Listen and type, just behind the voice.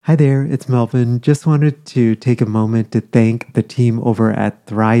Hi there, it's Melvin. Just wanted to take a moment to thank the team over at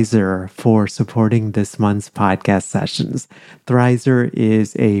Thrizer for supporting this month's podcast sessions. Thrizer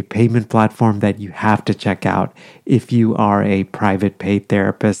is a payment platform that you have to check out if you are a private paid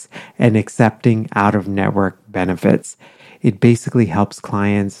therapist and accepting out-of-network benefits. It basically helps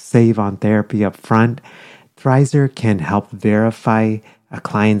clients save on therapy up front. Thrizer can help verify a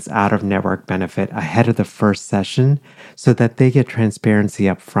client's out-of-network benefit ahead of the first session so that they get transparency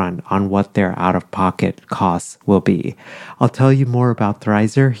up front on what their out-of-pocket costs will be. I'll tell you more about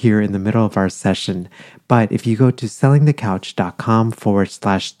Thrizer here in the middle of our session, but if you go to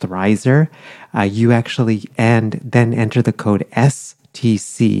sellingthecouch.com/Thrizer, you actually and then enter the code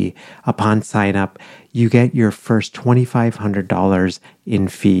STC upon sign up, you get your first $2,500 in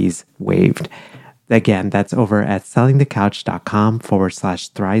fees waived. Again, that's over at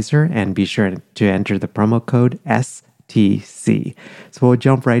sellingthecouch.com/Thrizer, and be sure to enter the promo code STC. So we'll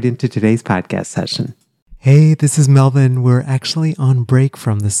jump right into today's podcast session. Hey, this is Melvin. We're actually on break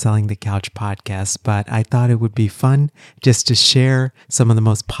from the Selling the Couch podcast, but I thought it would be fun just to share some of the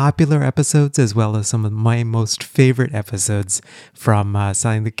most popular episodes as well as some of my most favorite episodes from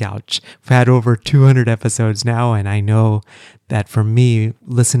Selling the Couch. We've had over 200 episodes now, and I know that for me,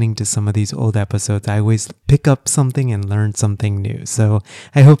 listening to some of these old episodes, I always pick up something and learn something new. So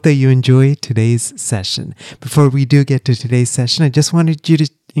I hope that you enjoy today's session. Before we do get to today's session, I just wanted to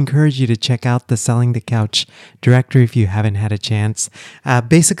encourage you to check out the Selling the Couch directory if you haven't had a chance.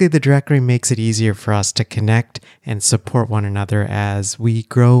 Basically, the directory makes it easier for us to connect and support one another as we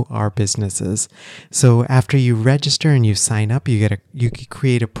grow our businesses. So after you register and you sign up, you can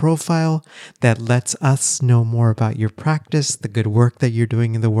create a profile that lets us know more about your practice, the good work that you're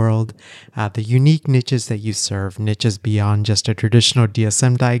doing in the world, the unique niches that you serve, niches beyond just a traditional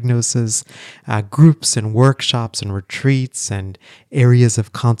DSM diagnosis, groups and workshops and retreats and areas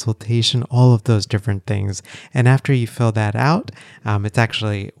of consultation, all of those different things. And after you fill that out, it's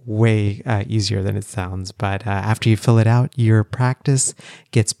actually way easier than it sounds. But after you fill it out, your practice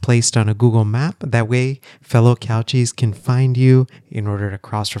gets placed on a Google map. That way, fellow Couchies can find you in order to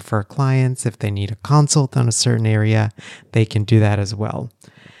cross-refer clients. If they need a consult on a certain area, they can do that as well.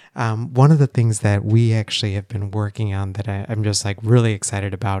 One of the things that we actually have been working on that I'm just really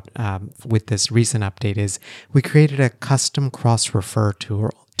excited about with this recent update is we created a custom cross-refer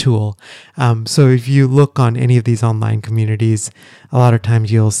tool. So if you look on any of these online communities, a lot of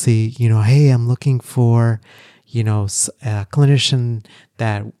times you'll see, hey, I'm looking for, a clinician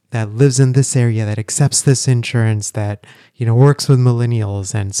that lives in this area, that accepts this insurance, that, works with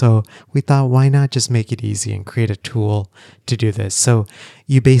millennials. And so we thought, why not just make it easy and create a tool to do this? So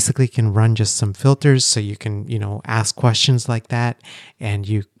you basically can run just some filters. So you can, ask questions like that, and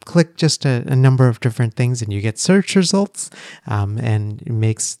you click just a number of different things and you get search results, and it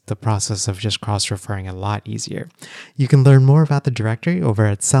makes the process of just cross-referring a lot easier. You can learn more about the directory over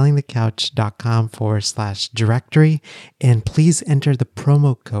at sellingthecouch.com/directory, and please enter the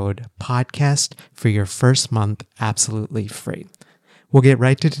promo code podcast for your first month absolutely free. We'll get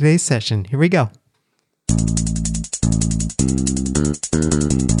right to today's session. Here we go.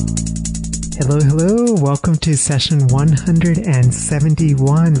 Hello. Welcome to session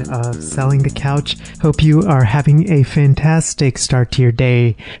 171 of Selling the Couch. Hope you are having a fantastic start to your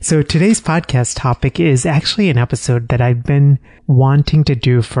day. So today's podcast topic is actually an episode that I've been wanting to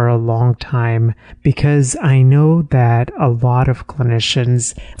do for a long time because I know that a lot of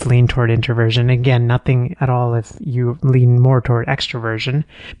clinicians lean toward introversion. Again, nothing at all if you lean more toward extroversion,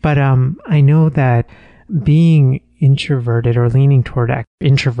 but I know that being introverted or leaning toward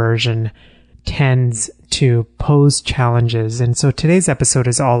introversion tends to pose challenges. And so today's episode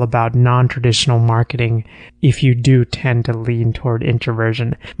is all about non-traditional marketing if you do tend to lean toward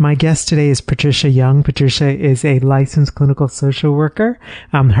introversion. My guest today is Patricia Young. Patricia is a licensed clinical social worker.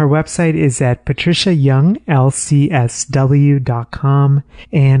 Her website is at patriciayounglcsw.com,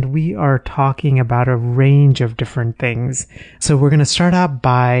 and we are talking about a range of different things. So we're going to start out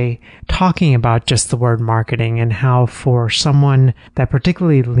by talking about just the word marketing and how for someone that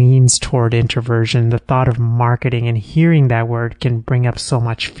particularly leans toward introversion, the thought of marketing and hearing that word can bring up so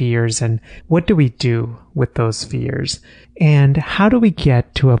much fears. And what do we do with those fears? And how do we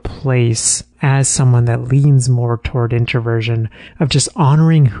get to a place as someone that leans more toward introversion of just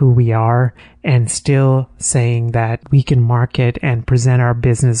honoring who we are and still saying that we can market and present our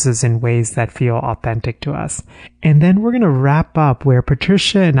businesses in ways that feel authentic to us? And then we're going to wrap up where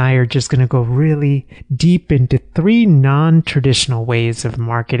Patricia and I are just going to go really deep into 3 non-traditional ways of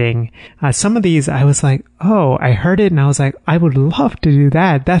marketing. Some of these I was like, oh, I heard it and I was like, I would love to do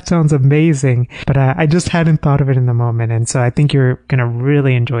that. That sounds amazing. But I just hadn't thought of it in the moment. And So I think you're going to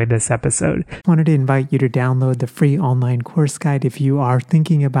really enjoy this episode. I wanted to invite you to download the free online course guide if you are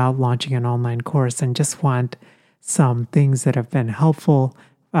thinking about launching an online course and just want some things that have been helpful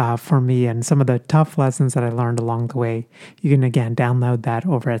for me and some of the tough lessons that I learned along the way. You can, again, download that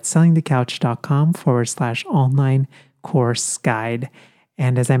over at sellingthecouch.com/online course guide.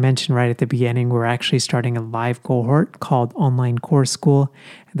 And as I mentioned right at the beginning, we're actually starting a live cohort called Online Course School.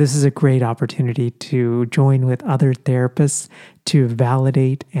 This is a great opportunity to join with other therapists to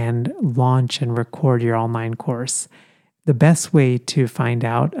validate and launch and record your online course. The best way to find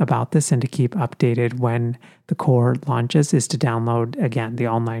out about this and to keep updated when the cohort launches is to download, again, the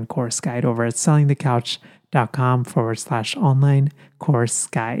online course guide over at sellingthecouch.com/online course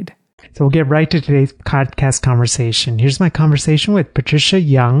guide. So we'll get right to today's podcast conversation. Here's my conversation with Patricia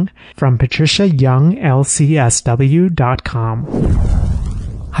Young from patriciayounglcsw.com.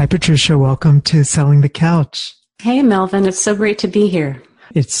 Hi, Patricia. Welcome to Selling the Couch. Hey, Melvin. It's so great to be here.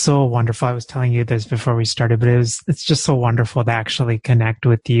 It's so wonderful. I was telling you this before we started, but it's just so wonderful to actually connect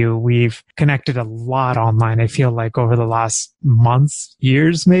with you. We've connected a lot online, I feel like, over the last months,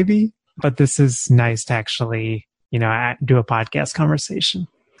 years maybe. But this is nice to actually, do a podcast conversation.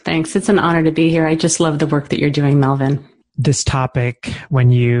 Thanks. It's an honor to be here. I just love the work that you're doing, Melvin. This topic,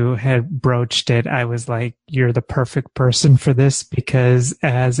 when you had broached it, I was like, you're the perfect person for this, because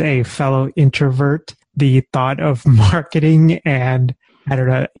as a fellow introvert, the thought of marketing and I don't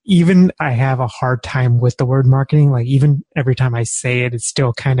know, even I have a hard time with the word marketing. Like even every time I say it, it's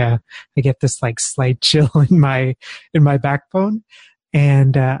still I get this like slight chill in my backbone.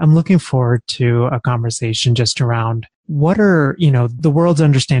 And I'm looking forward to a conversation just around what are, the world's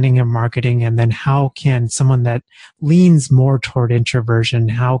understanding of marketing, and then how can someone that leans more toward introversion,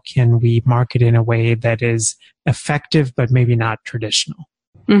 how can we market in a way that is effective, but maybe not traditional?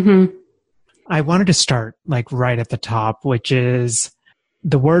 Mm-hmm. I wanted to start like right at the top, which is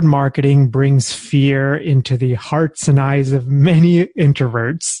the word marketing brings fear into the hearts and eyes of many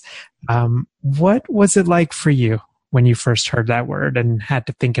introverts. What was it like for you when you first heard that word and had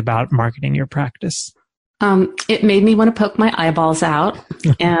to think about marketing your practice? It made me want to poke my eyeballs out,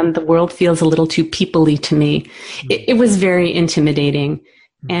 and the world feels a little too people-y to me. It was very intimidating.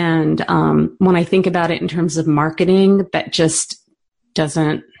 And when I think about it in terms of marketing, that just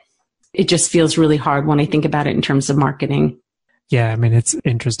it just feels really hard when I think about it in terms of marketing. Yeah, I mean, it's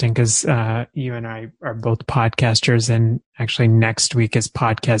interesting because you and I are both podcasters, and actually next week is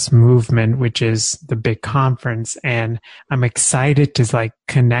Podcast Movement, which is the big conference. And I'm excited to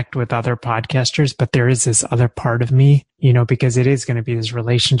connect with other podcasters, but there is this other part of me, because it is going to be this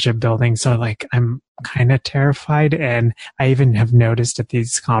relationship building. So I'm kind of terrified. And I even have noticed at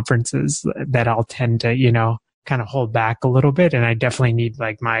these conferences that I'll tend to, kind of hold back a little bit. And I definitely need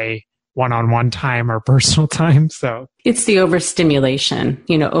my one-on-one time or personal time. So it's the overstimulation,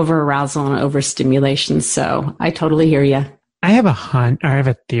 over-arousal and overstimulation. So I totally hear you. I have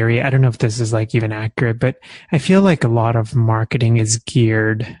a theory. I don't know if this is even accurate, but I feel like a lot of marketing is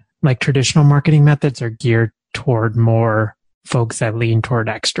geared, traditional marketing methods are geared toward more folks that lean toward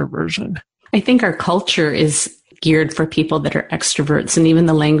extroversion. I think our culture is geared for people that are extroverts, and even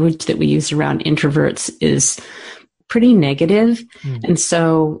the language that we use around introverts is pretty negative. And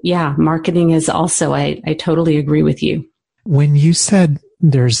so, yeah, marketing is also, I totally agree with you. When you said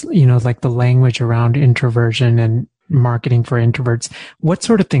there's, the language around introversion and marketing for introverts, what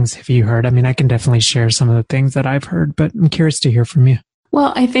sort of things have you heard? I mean, I can definitely share some of the things that I've heard, but I'm curious to hear from you.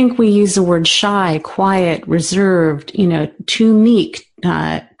 Well, I think we use the word shy, quiet, reserved, too meek,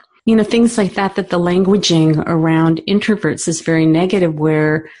 things like that the languaging around introverts is very negative,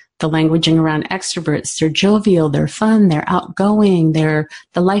 where the languaging around extroverts, they're jovial, they're fun, they're outgoing, they're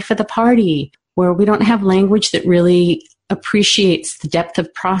the life of the party, where we don't have language that really appreciates the depth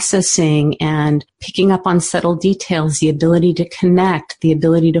of processing and picking up on subtle details, the ability to connect, the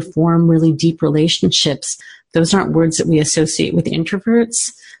ability to form really deep relationships. Those aren't words that we associate with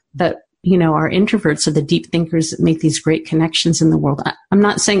introverts, but our introverts are the deep thinkers that make these great connections in the world. I'm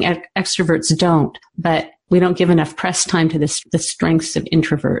not saying extroverts don't, but we don't give enough press time to the strengths of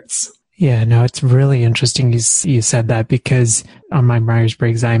introverts. Yeah, no, it's really interesting you said that, because on my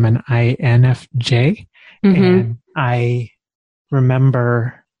Myers-Briggs, I'm an INFJ. Mm-hmm. And I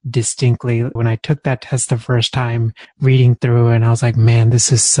remember distinctly when I took that test the first time, reading through, and I was like, man,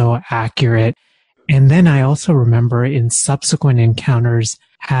 this is so accurate. And then I also remember in subsequent encounters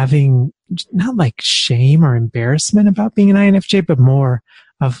having not shame or embarrassment about being an INFJ, but more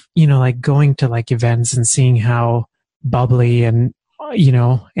of, going to events and seeing how bubbly and,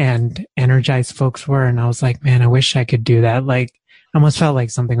 and energized folks were. And I was like, man, I wish I could do that. I almost felt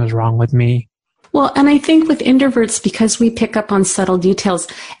like something was wrong with me. Well, and I think with introverts, because we pick up on subtle details,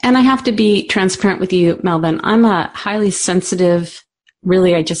 and I have to be transparent with you, Melvin, I'm a highly sensitive,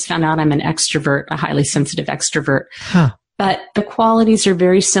 really, I just found out I'm an extrovert, a highly sensitive extrovert. Huh. But the qualities are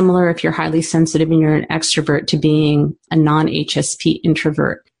very similar if you're highly sensitive and you're an extrovert to being a non-HSP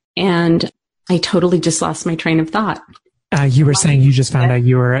introvert. And I totally just lost my train of thought. You were saying you just found out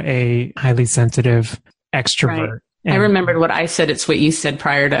you were a highly sensitive extrovert. Right. I remembered what I said. It's what you said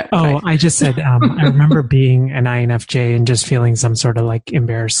prior to. I just said, I remember being an INFJ and just feeling some sort of like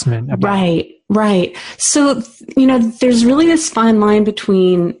embarrassment about it. Right. So, there's really this fine line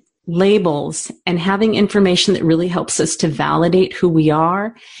between labels and having information that really helps us to validate who we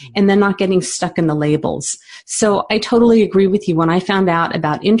are and then not getting stuck in the labels. So I totally agree with you when I found out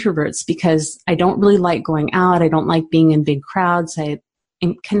about introverts, because I don't really like going out. I don't like being in big crowds.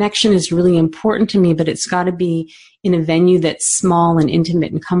 And connection is really important to me, but it's got to be in a venue that's small and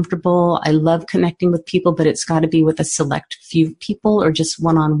intimate and comfortable. I love connecting with people, but it's got to be with a select few people or just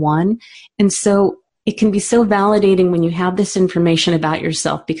one-on-one. And so it can be so validating when you have this information about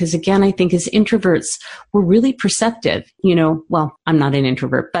yourself, because again, I think as introverts, we're really perceptive. Well, I'm not an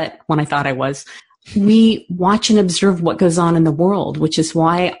introvert, but when I thought I was, we watch and observe what goes on in the world, which is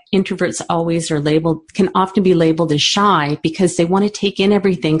why introverts can often be labeled as shy, because they want to take in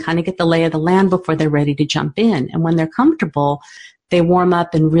everything, kind of get the lay of the land before they're ready to jump in. And when they're comfortable, they warm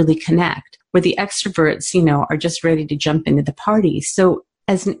up and really connect, where the extroverts, are just ready to jump into the party. So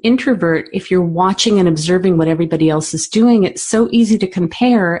as an introvert, if you're watching and observing what everybody else is doing, it's so easy to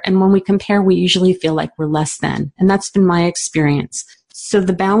compare. And when we compare, we usually feel like we're less than. And that's been my experience. So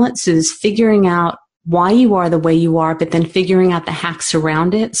the balance is figuring out why you are the way you are, but then figuring out the hacks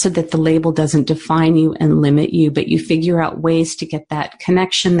around it so that the label doesn't define you and limit you, but you figure out ways to get that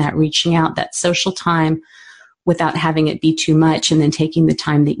connection, that reaching out, that social time without having it be too much, and then taking the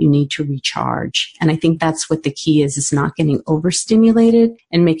time that you need to recharge. And I think that's what the key is not getting overstimulated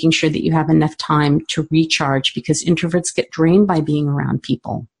and making sure that you have enough time to recharge, because introverts get drained by being around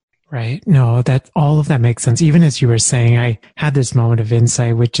people. Right. No, all of that makes sense. Even as you were saying, I had this moment of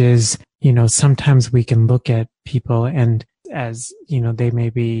insight, which is, sometimes we can look at people and as, they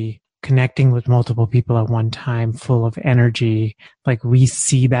may be connecting with multiple people at one time, full of energy. Like we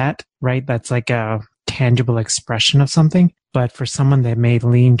see that, right? That's like a tangible expression of something. But for someone that may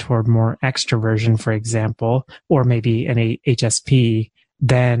lean toward more extroversion, for example, or maybe an HSP,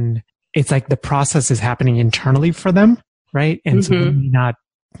 then it's like the process is happening internally for them, right? And so we may not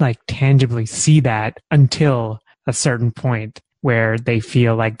like tangibly see that until a certain point where they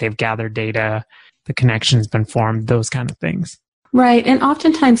feel like they've gathered data, the connection has been formed, those kind of things. Right. And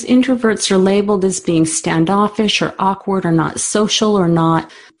oftentimes introverts are labeled as being standoffish or awkward or not social or not,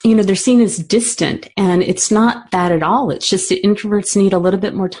 they're seen as distant. And it's not that at all. It's just that introverts need a little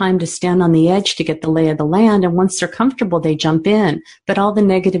bit more time to stand on the edge to get the lay of the land. And once they're comfortable, they jump in. But all the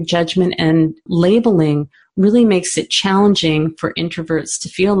negative judgment and labeling really makes it challenging for introverts to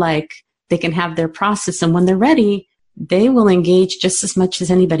feel like they can have their process. And when they're ready, they will engage just as much as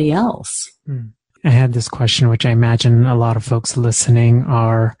anybody else. I had this question, which I imagine a lot of folks listening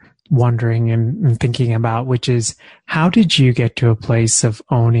are wondering and thinking about, which is, how did you get to a place of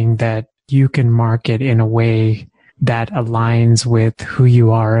owning that you can market in a way that aligns with who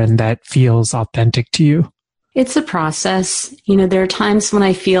you are and that feels authentic to you? It's a process. There are times when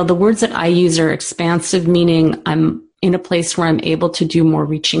I feel the words that I use are expansive, meaning I'm in a place where I'm able to do more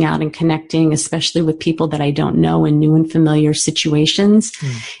reaching out and connecting, especially with people that I don't know in new and familiar situations.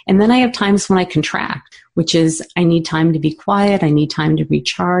 And then I have times when I contract, which is I need time to be quiet. I need time to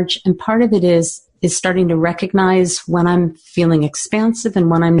recharge. And part of it is starting to recognize when I'm feeling expansive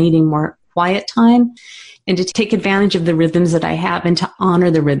and when I'm needing more quiet time, and to take advantage of the rhythms that I have and to honor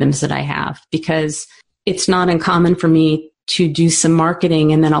the rhythms that I have, because it's not uncommon for me to do some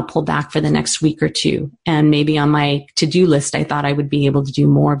marketing and then I'll pull back for the next week or two. And maybe on my to-do list, I thought I would be able to do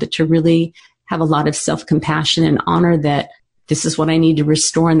more, but to really have a lot of self-compassion and honor that this is what I need to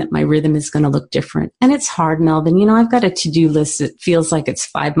restore and that my rhythm is going to look different. And it's hard, Melvin. I've got a to-do list that feels like it's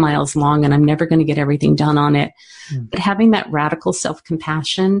 5 miles long and I'm never going to get everything done on it. But having that radical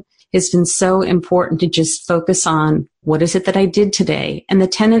self-compassion has been so important to just focus on what is it that I did today. And the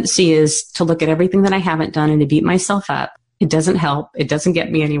tendency is to look at everything that I haven't done and to beat myself up. It doesn't help. It doesn't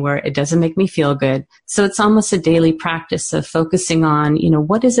get me anywhere. It doesn't make me feel good. So it's almost a daily practice of focusing on,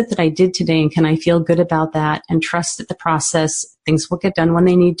 what is it that I did today and can I feel good about that, and trust that the process, things will get done when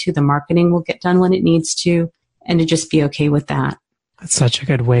they need to, the marketing will get done when it needs to, and to just be okay with that. That's such a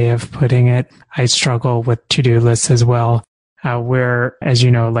good way of putting it. I struggle with to-do lists as well. we're, as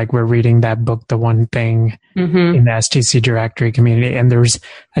you know, like we're reading that book, The One Thing, in the STC directory community. And there's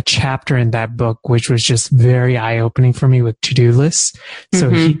a chapter in that book, which was just very eye-opening for me with to-do lists. So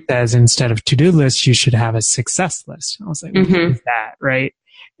he says, instead of to-do lists, you should have a success list. I was like, what is that? Right.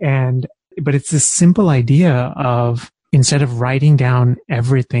 But it's this simple idea of, instead of writing down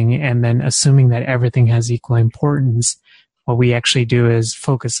everything and then assuming that everything has equal importance, what we actually do is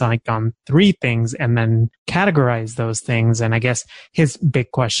focus on 3 things and then categorize those things. And I guess his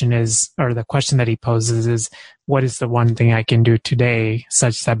big question is, or the question that he poses is, what is the one thing I can do today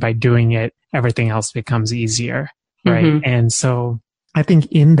such that by doing it, everything else becomes easier, right? And so I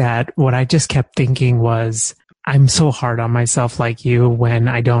think in that, what I just kept thinking was, I'm so hard on myself like you when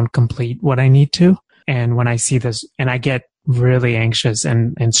I don't complete what I need to. And when I see this, and I get really anxious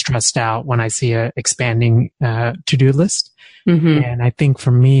and stressed out when I see a expanding to-do list. And I think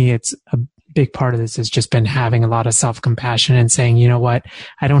for me, it's a big part of this has just been having a lot of self-compassion and saying, you know what,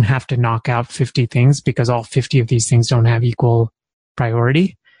 I don't have to knock out 50 things because all 50 of these things don't have equal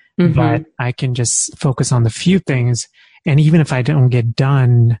priority, but I can just focus on the few things. And even if I don't get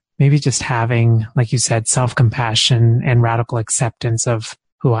done, maybe just having, like you said, self-compassion and radical acceptance of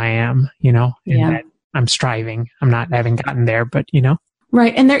who I am, and that I'm striving. I haven't gotten there, but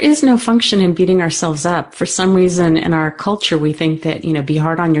Right. And there is no function in beating ourselves up. For some reason in our culture, we think that, be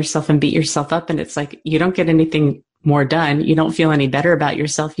hard on yourself and beat yourself up. And it's like, you don't get anything more done. You don't feel any better about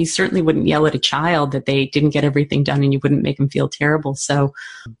yourself. You certainly wouldn't yell at a child that they didn't get everything done, and you wouldn't make them feel terrible. So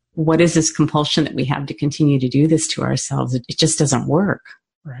what is this compulsion that we have to continue to do this to ourselves? It just doesn't work.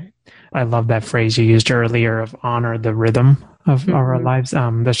 Right. I love that phrase you used earlier of honor the rhythm of our lives.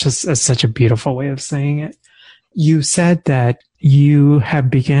 That's just such a beautiful way of saying it. You said that you have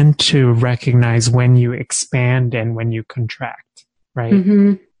begun to recognize when you expand and when you contract, right?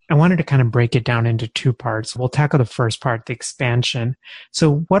 I wanted to kind of break it down into 2 parts. We'll tackle the first part, the expansion.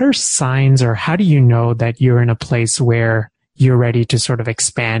 So what are signs, or how do you know that you're in a place where you're ready to sort of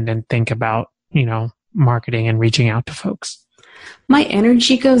expand and think about, marketing and reaching out to folks? My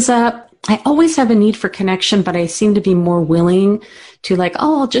energy goes up. I always have a need for connection, but I seem to be more willing to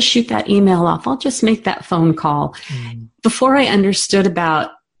I'll just shoot that email off. I'll just make that phone call. Before I understood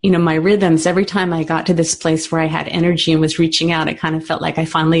about, my rhythms, every time I got to this place where I had energy and was reaching out, I kind of felt like I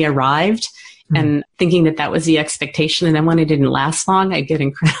finally arrived and thinking that was the expectation. And then when it didn't last long, I'd get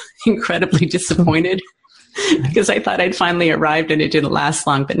incredibly disappointed because I thought I'd finally arrived and it didn't last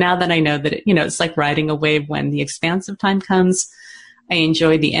long. But now that I know that, it's like riding a wave. When the expansive time comes, I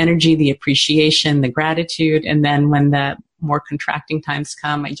enjoy the energy, the appreciation, the gratitude. And then when the more contracting times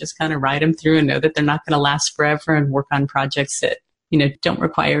come, I just kind of ride them through and know that they're not going to last forever, and work on projects that, don't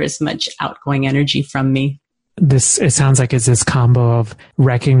require as much outgoing energy from me. It sounds like it's this combo of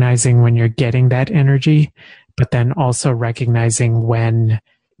recognizing when you're getting that energy, but then also recognizing when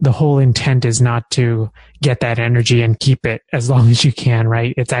the whole intent is not to get that energy and keep it as long as you can,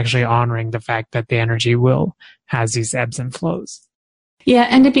 right? It's actually honoring the fact that the energy has these ebbs and flows. Yeah.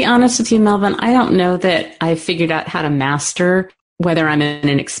 And to be honest with you, Melvin, I don't know that I figured out how to master whether I'm in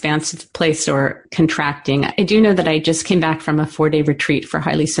an expansive place or contracting. I do know that I just came back from a 4-day retreat for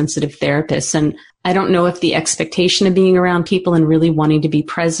highly sensitive therapists. And I don't know if the expectation of being around people and really wanting to be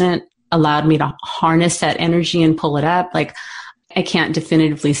present allowed me to harness that energy and pull it up. I can't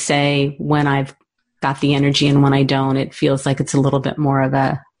definitively say when I've got the energy and when I don't. It feels like it's a little bit more of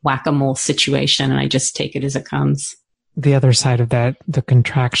a whack-a-mole situation, and I just take it as it comes. The other side of that, the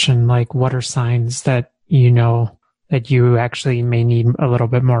contraction, what are signs that that you actually may need a little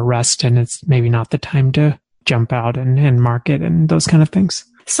bit more rest and it's maybe not the time to jump out and market and those kind of things?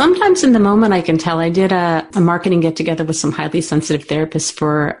 Sometimes in the moment I can tell. I did a marketing get together with some highly sensitive therapists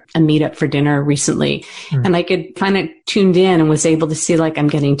for a meetup for dinner recently. And I could kind of tuned in and was able to see I'm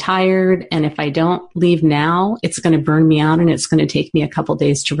getting tired. And if I don't leave now, it's going to burn me out and it's going to take me a couple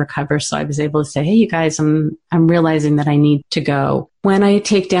days to recover. So I was able to say, hey, you guys, I'm realizing that I need to go. When I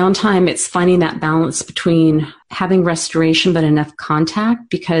take downtime, it's finding that balance between having restoration but enough contact,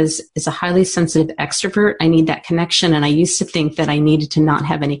 because as a highly sensitive extrovert, I need that connection. And I used to think that I needed to not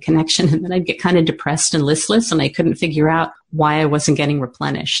have any connection, and then I'd get kind of depressed and listless, and I couldn't figure out why I wasn't getting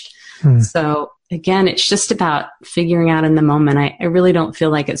replenished. So again, it's just about figuring out in the moment. I really don't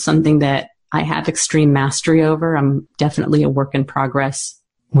feel like it's something that I have extreme mastery over. I'm definitely a work in progress.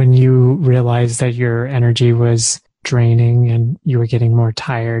 When you realized that your energy was draining and you were getting more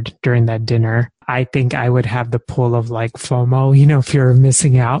tired during that dinner, I think I would have the pull of FOMO, fear of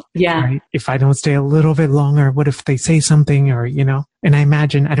missing out. Yeah. Right? If I don't stay a little bit longer, what if they say something or, and I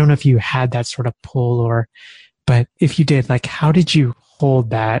imagine, I don't know if you had that sort of pull but if you did, how did you hold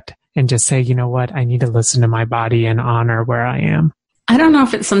that and just say, you know what, I need to listen to my body and honor where I am. I don't know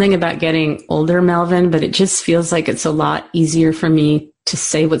if it's something about getting older, Melvin, but it just feels like it's a lot easier for me to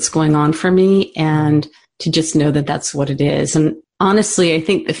say what's going on for me and to just know that that's what it is. And honestly, I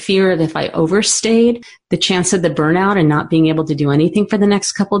think the fear that if I overstayed, the chance of the burnout and not being able to do anything for the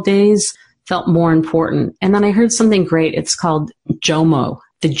next couple of days felt more important. And then I heard something great. It's called JOMO,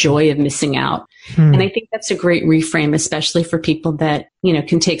 the joy of missing out. And I think that's a great reframe, especially for people that,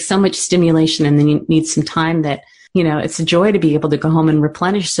 can take so much stimulation and then you need some time that, it's a joy to be able to go home and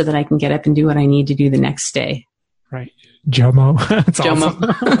replenish so that I can get up and do what I need to do the next day. Right. JOMO. It's JOMO.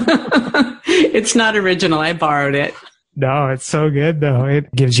 Awesome. It's not original. I borrowed it. No, it's so good though.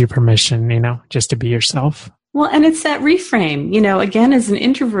 It gives you permission, just to be yourself. Well, and it's that reframe, again, as an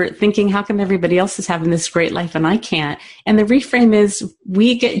introvert thinking, how come everybody else is having this great life and I can't? And the reframe is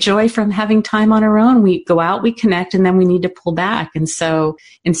we get joy from having time on our own. We go out, we connect, and then we need to pull back. And so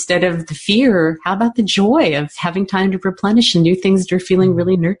instead of the fear, how about the joy of having time to replenish and do things that are feeling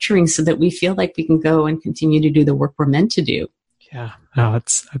really nurturing so that we feel like we can go and continue to do the work we're meant to do? Yeah, no,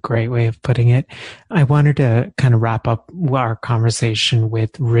 it's a great way of putting it. I wanted to kind of wrap up our conversation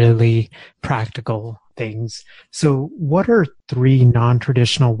with really practical things. So what are 3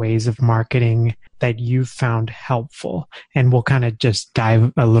 non-traditional ways of marketing that you've found helpful? And we'll kind of just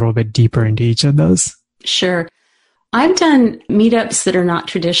dive a little bit deeper into each of those. Sure. I've done meetups that are not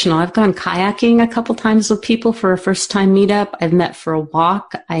traditional. I've gone kayaking a couple times with people for a first-time meetup. I've met for a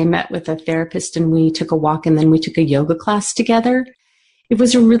walk. I met with a therapist and we took a walk and then we took a yoga class together. It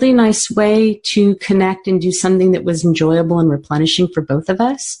was a really nice way to connect and do something that was enjoyable and replenishing for both of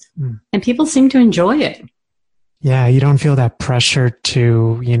us. And people seem to enjoy it. Yeah, you don't feel that pressure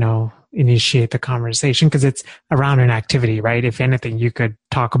to, initiate the conversation because it's around an activity, right? If anything, you could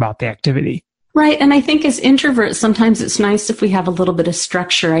talk about the activity. Right. And I think as introverts, sometimes it's nice if we have a little bit of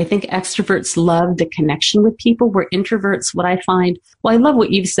structure. I think extroverts love the connection with people, where introverts, what I find, I love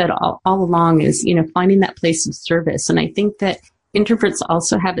what you've said all along is, finding that place of service. And I think that introverts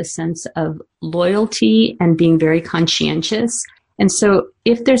also have a sense of loyalty and being very conscientious. And so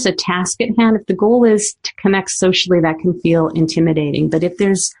if there's a task at hand, if the goal is to connect socially, that can feel intimidating. But if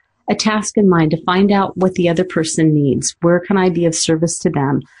there's a task in mind to find out what the other person needs, where can I be of service to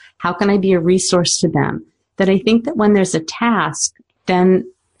them? How can I be a resource to them? That I think that when there's a task,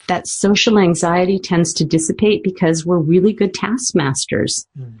 then that social anxiety tends to dissipate because we're really good taskmasters.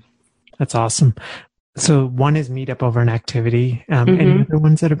 That's awesome. So one is meet up over an activity. Any other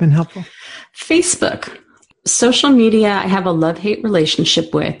ones that have been helpful? Facebook. Social media, I have a love-hate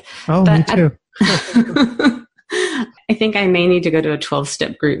relationship with. Oh, me too. I think I may need to go to a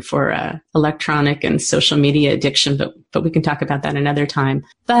 12-step group for electronic and social media addiction, but we can talk about that another time.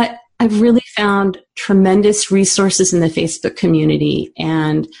 But I've really found tremendous resources in the Facebook community.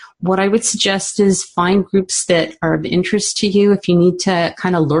 And what I would suggest is find groups that are of interest to you. If you need to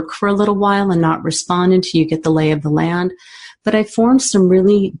kind of lurk for a little while and not respond until you get the lay of the land. But I formed some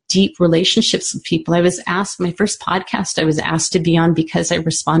really deep relationships with people. I was asked, my first podcast I was asked to be on because I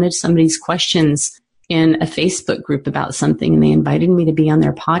responded to somebody's questions in a Facebook group about something, and they invited me to be on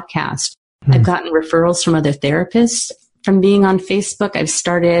their podcast. I've gotten referrals from other therapists from being on Facebook. I've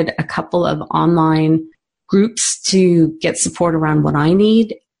started a couple of online groups to get support around what I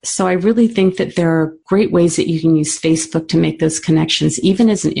need. So I really think that there are great ways that you can use Facebook to make those connections, even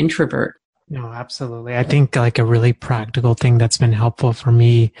as an introvert. No, absolutely. I think like a really practical thing that's been helpful for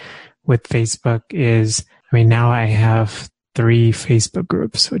me with Facebook is, now I have 3 Facebook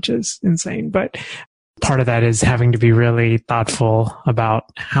groups, which is insane, but part of that is having to be really thoughtful about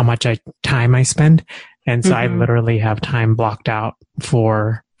how much time I spend. And so I literally have time blocked out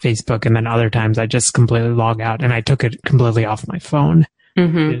for Facebook. And then other times I just completely log out, and I took it completely off my phone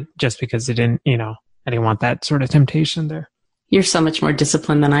just because I didn't want that sort of temptation there. You're so much more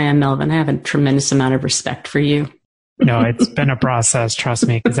disciplined than I am, Melvin. I have a tremendous amount of respect for you. No, it's been a process, trust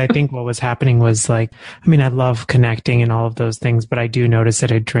me, because I think what was happening was I love connecting and all of those things, but I do notice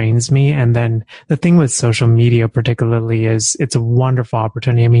that it drains me. And then the thing with social media particularly is it's a wonderful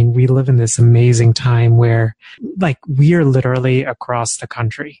opportunity. We live in this amazing time where we are literally across the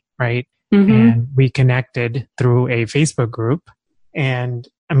country, right? And we connected through a Facebook group. And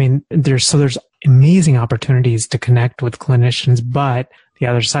there's amazing opportunities to connect with clinicians, but the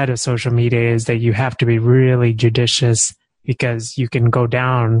other side of social media is that you have to be really judicious because you can go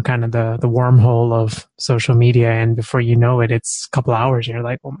down kind of the wormhole of social media, and before you know it, it's a couple hours and you're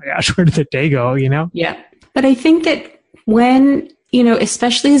like, oh my gosh, where did the day go, Yeah. But I think that when,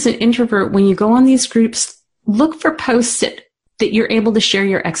 especially as an introvert, when you go on these groups, look for posts that that you're able to share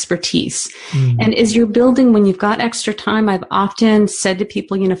your expertise. And as you're building, when you've got extra time, I've often said to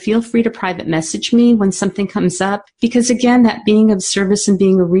people, feel free to private message me when something comes up, because again, that being of service and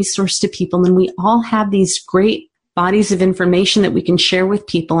being a resource to people. And we all have these great bodies of information that we can share with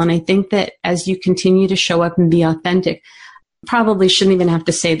people. And I think that as you continue to show up and be authentic, probably shouldn't even have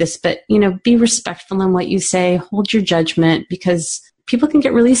to say this, but, be respectful in what you say, hold your judgment, because people can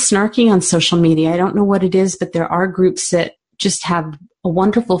get really snarky on social media. I don't know what it is, but there are groups that just have a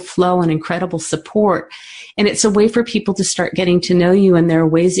wonderful flow and incredible support. And it's a way for people to start getting to know you. And there are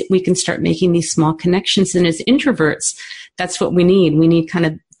ways that we can start making these small connections. And as introverts, that's what we need. We need kind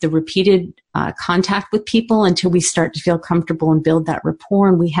of the repeated contact with people until we start to feel comfortable and build that rapport.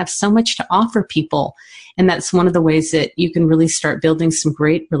 And we have so much to offer people. And that's one of the ways that you can really start building some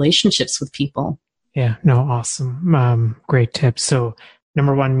great relationships with people. Yeah, no, awesome. Great tips. So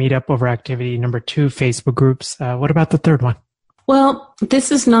number 1, meetup over activity. Number 2, Facebook groups. What about the third one? Well,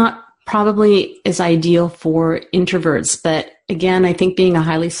 this is not probably as ideal for introverts, but again, I think being a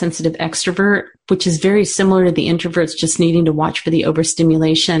highly sensitive extrovert, which is very similar to the introverts just needing to watch for the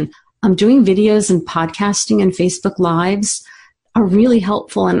overstimulation, doing videos and podcasting and Facebook Lives are really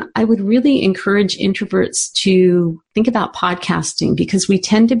helpful. And I would really encourage introverts to think about podcasting, because we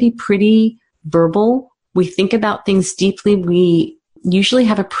tend to be pretty verbal. We think about things deeply. We usually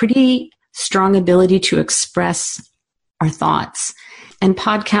have a pretty strong ability to express our thoughts. And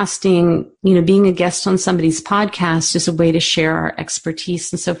podcasting, being a guest on somebody's podcast is a way to share our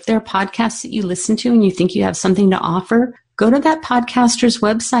expertise. And so if there are podcasts that you listen to and you think you have something to offer, go to that podcaster's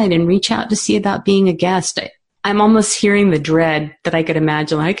website and reach out to see about being a guest. I'm almost hearing the dread that I could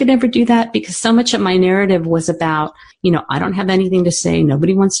imagine. I could never do that, because so much of my narrative was about, I don't have anything to say.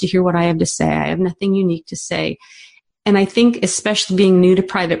 Nobody wants to hear what I have to say. I have nothing unique to say. And I think, especially being new to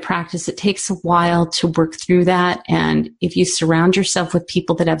private practice, it takes a while to work through that. And if you surround yourself with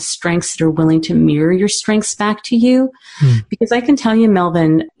people that have strengths that are willing to mirror your strengths back to you, because I can tell you,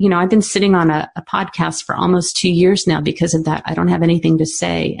 Melvin, I've been sitting on a podcast for almost 2 years now because of that. I don't have anything to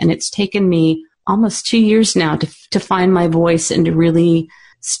say. And it's taken me almost 2 years now to find my voice and to really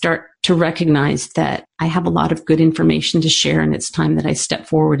start to recognize that I have a lot of good information to share. And it's time that I step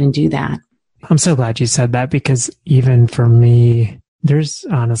forward and do that. I'm so glad you said that, because even for me, there's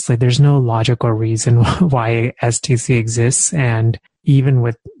no logical reason why STC exists. And even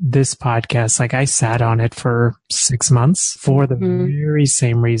with this podcast, I sat on it for 6 months for the very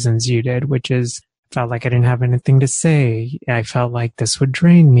same reasons you did, which is felt like I didn't have anything to say. I felt like this would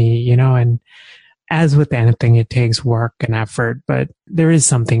drain me, and as with anything, it takes work and effort, but there is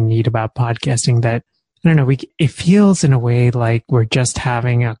something neat about podcasting that, I don't know, it feels in a way like we're just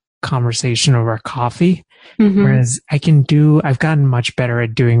having a conversation over coffee. Whereas I've gotten much better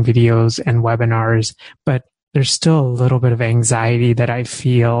at doing videos and webinars, but there's still a little bit of anxiety that I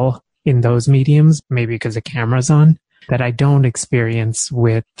feel in those mediums, maybe because the camera's on, that I don't experience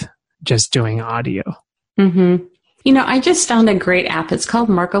with just doing audio. I just found a great app. It's called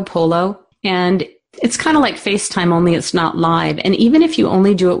Marco Polo, and it's kind of like FaceTime, only it's not live. And even if you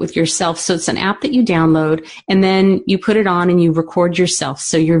only do it with yourself, so it's an app that you download and then you put it on and you record yourself.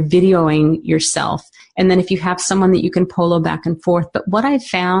 So you're videoing yourself. And then if you have someone that you can polo back and forth. But what I've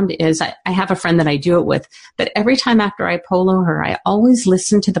found is I have a friend that I do it with, but every time after I polo her, I always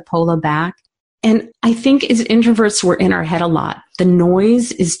listen to the polo back. And I think as introverts, we're in our head a lot. The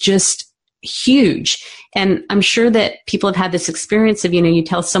noise is just huge. And I'm sure that people have had this experience of, you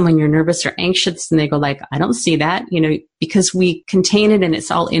tell someone you're nervous or anxious and they go like, I don't see that, because we contain it and it's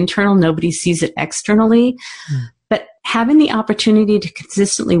all internal. Nobody sees it externally. But having the opportunity to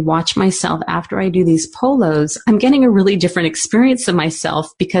consistently watch myself after I do these polos, I'm getting a really different experience of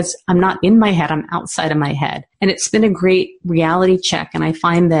myself, because I'm not in my head, I'm outside of my head. And it's been a great reality check. And I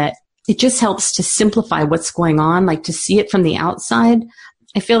find that it just helps to simplify what's going on, like to see it from the outside.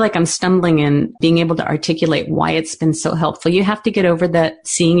 I feel like I'm stumbling in being able to articulate why it's been so helpful. You have to get over that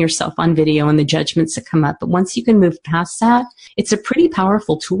seeing yourself on video and the judgments that come up. But once you can move past that, it's a pretty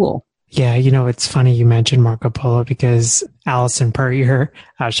powerful tool. Yeah, it's funny you mentioned Marco Polo, because Allison Purrier,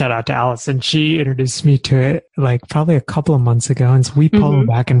 shout out to Allison, she introduced me to it probably a couple of months ago. And so we polo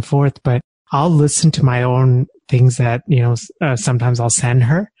back and forth, but I'll listen to my own things that, sometimes I'll send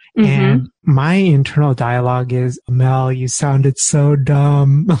her. And my internal dialogue is, Mel, you sounded so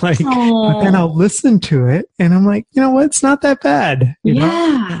dumb. But then I'll listen to it and I'm like, you know what? It's not that bad. You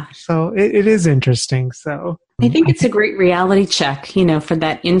know? So it is interesting. So I think it's a great reality check, for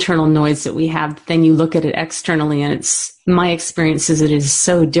that internal noise that we have. Then you look at it externally, and my experience is it is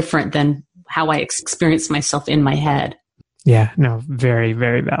so different than how I experience myself in my head. Yeah, no, very,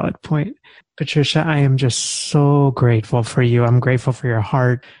 very valid point. Patricia, I am just so grateful for you. I'm grateful for your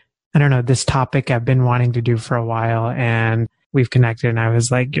heart. I don't know, this topic I've been wanting to do for a while, and we've connected, and I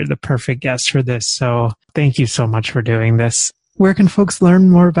was like, you're the perfect guest for this. So thank you so much for doing this. Where can folks learn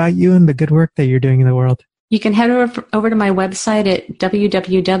more about you and the good work that you're doing in the world? You can head over to my website at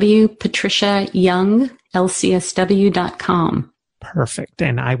www.patriciayounglcsw.com. Perfect.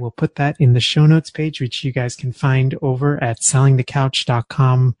 And I will put that in the show notes page, which you guys can find over at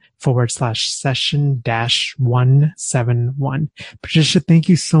sellingthecouch.com/session-171. Patricia, thank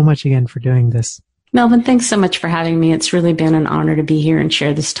you so much again for doing this. Melvin, thanks so much for having me. It's really been an honor to be here and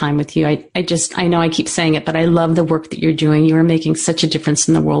share this time with you. I know I keep saying it, but I love the work that you're doing. You are making such a difference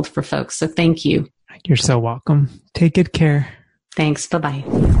in the world for folks. So thank you. You're so welcome. Take good care. Thanks. Bye-bye.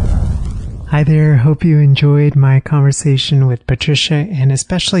 Hi there. Hope you enjoyed my conversation with Patricia, and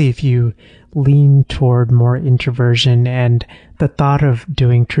especially if you lean toward more introversion and the thought of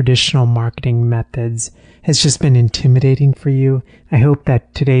doing traditional marketing methods has just been intimidating for you. I hope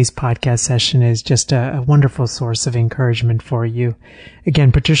that today's podcast session is just a wonderful source of encouragement for you.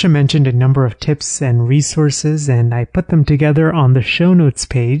 Again, Patricia mentioned a number of tips and resources, and I put them together on the show notes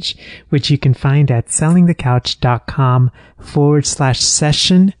page, which you can find at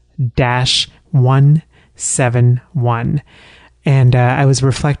sellingthecouch.com/session-171. And I was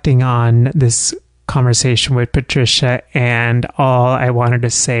reflecting on this conversation with Patricia, and all I wanted to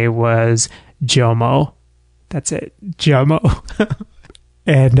say was JOMO. That's it. JOMO.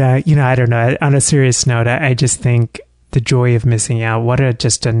 And, I don't know. On a serious note, I just think the joy of missing out,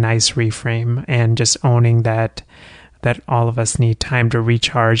 just a nice reframe, and just owning that all of us need time to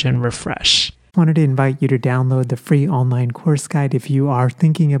recharge and refresh. I wanted to invite you to download the free online course guide if you are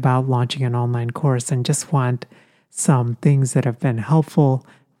thinking about launching an online course and just want some things that have been helpful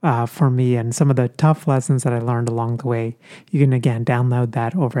for me and some of the tough lessons that I learned along the way. You can, again, download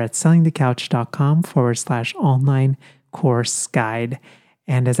that over at sellingthecouch.com/online course guide.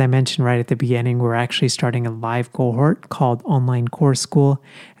 And as I mentioned right at the beginning, we're actually starting a live cohort called Online Course School.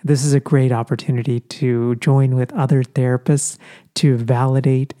 This is a great opportunity to join with other therapists to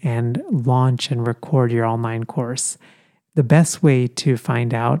validate and launch and record your online course. The best way to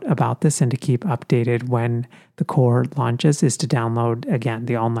find out about this and to keep updated when the cohort launches is to download, again,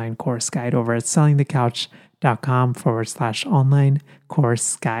 the online course guide over at sellingthecouch.com/online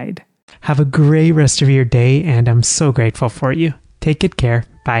course guide. Have a great rest of your day, and I'm so grateful for you. Take good care.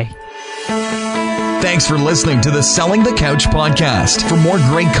 Bye. Thanks for listening to the Selling the Couch podcast. For more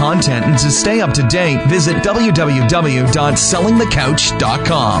great content and to stay up to date, visit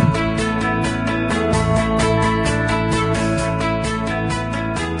www.sellingthecouch.com.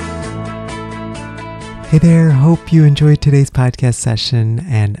 Hey there, hope you enjoyed today's podcast session,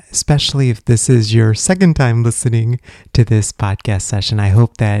 and especially if this is your second time listening to this podcast session, I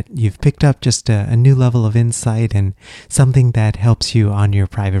hope that you've picked up just a new level of insight and something that helps you on your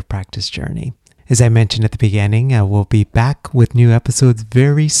private practice journey. As I mentioned at the beginning, we'll be back with new episodes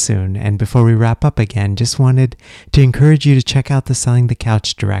very soon, and before we wrap up again, just wanted to encourage you to check out the Selling the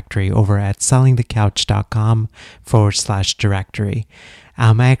Couch directory over at sellingthecouch.com/directory.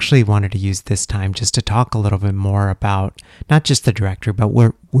 I actually wanted to use this time just to talk a little bit more about not just the directory, but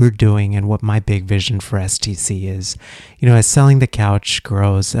what we're doing and what my big vision for STC is. As Selling the Couch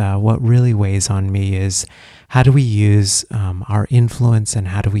grows, what really weighs on me is how do we use our influence and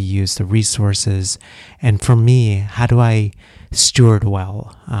how do we use the resources? And for me, how do I steward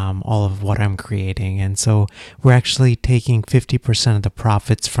well all of what I'm creating? And so we're actually taking 50% of the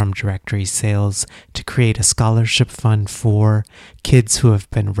profits from directory sales to create a scholarship fund for kids who have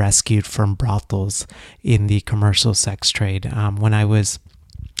been rescued from brothels in the commercial sex trade. When I was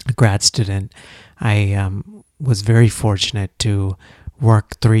a grad student, I was very fortunate to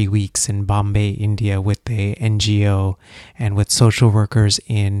work 3 weeks in Bombay, India with a NGO and with social workers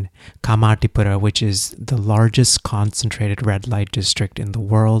in Kamartipura, which is the largest concentrated red light district in the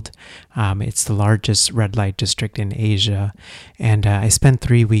world. It's the largest red light district in Asia. And I spent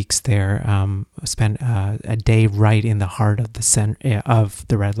 3 weeks there, spent a day right in the heart of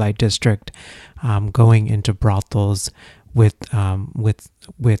the red light district, going into brothels with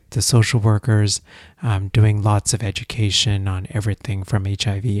the social workers, doing lots of education on everything from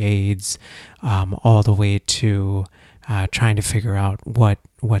HIV/AIDS, all the way to trying to figure out what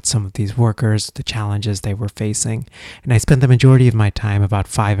some of these workers, the challenges they were facing. And I spent the majority of my time, about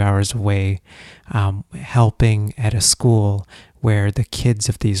 5 hours away, helping at a school where the kids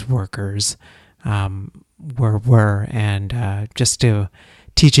of these workers were, and just to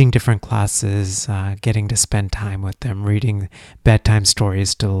teaching different classes, getting to spend time with them, reading bedtime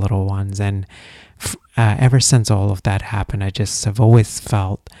stories to the little ones. And ever since all of that happened, I just have always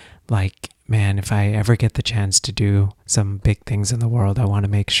felt like, man, if I ever get the chance to do some big things in the world, I want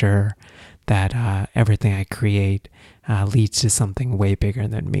to make sure that everything I create leads to something way bigger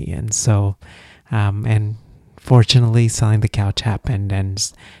than me. And so, and fortunately, Selling the Couch happened,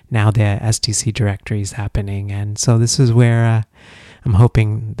 and now the STC directory is happening. And so this is where I'm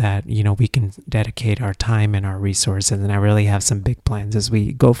hoping that, we can dedicate our time and our resources, and I really have some big plans as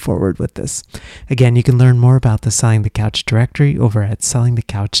we go forward with this. Again, you can learn more about the Selling the Couch directory over at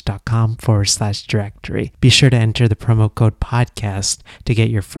sellingthecouch.com/directory. Be sure to enter the promo code podcast to get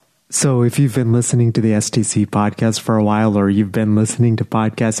your So if you've been listening to the STC podcast for a while, or you've been listening to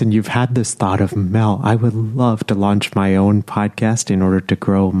podcasts and you've had this thought of, Mel, I would love to launch my own podcast in order to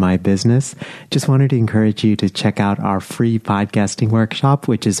grow my business, just wanted to encourage you to check out our free podcasting workshop,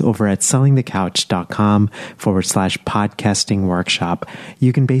 which is over at sellingthecouch.com/podcasting workshop.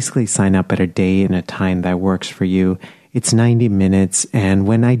 You can basically sign up at a day and a time that works for you. It's 90 minutes. And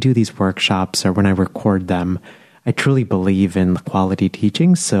when I do these workshops or when I record them, I truly believe in quality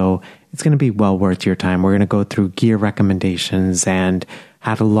teaching, so it's going to be well worth your time. We're going to go through gear recommendations and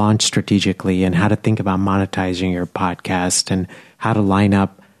how to launch strategically and how to think about monetizing your podcast and how to line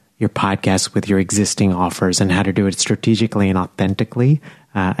up your podcast with your existing offers and how to do it strategically and authentically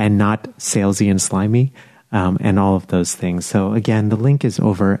and not salesy and slimy and all of those things. So again, the link is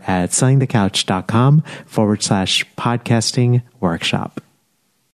over at sellingthecouch.com/podcasting workshop.